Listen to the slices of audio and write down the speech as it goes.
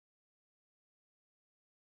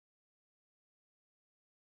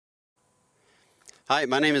Hi,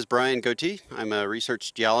 my name is Brian Gootee. I'm a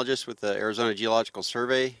research geologist with the Arizona Geological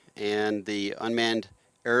Survey and the Unmanned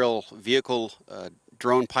Aerial Vehicle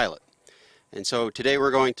Drone Pilot. And so today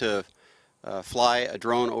we're going to fly a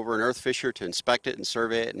drone over an earth fissure to inspect it and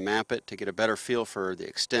survey it and map it to get a better feel for the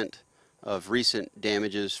extent of recent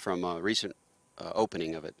damages from a recent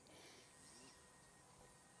opening of it.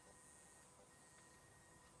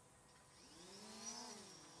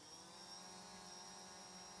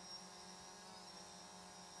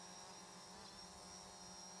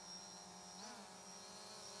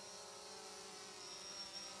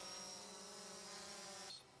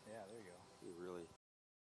 Yeah, there you go. Really.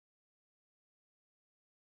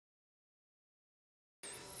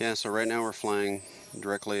 Yeah, so right now we're flying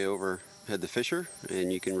directly overhead the fissure,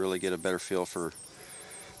 and you can really get a better feel for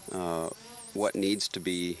what needs to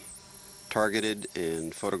be targeted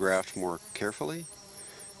and photographed more carefully.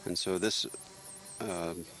 And so this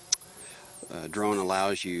uh, drone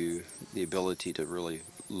allows you the ability to really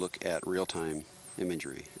look at real-time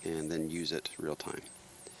imagery and then use it real-time.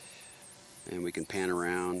 And we can pan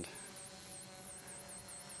around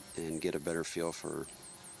and get a better feel for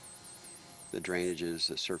the drainages,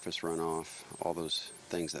 the surface runoff, all those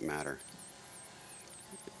things that matter,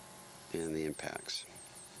 and the impacts.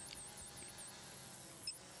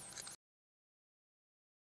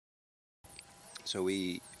 So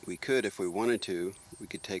we could, if we wanted to, we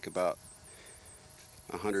could take about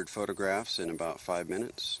 100 photographs in about 5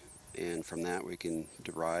 minutes, and from that we can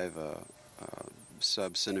derive a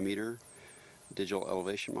sub-centimeter digital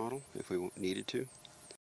elevation model if we needed to.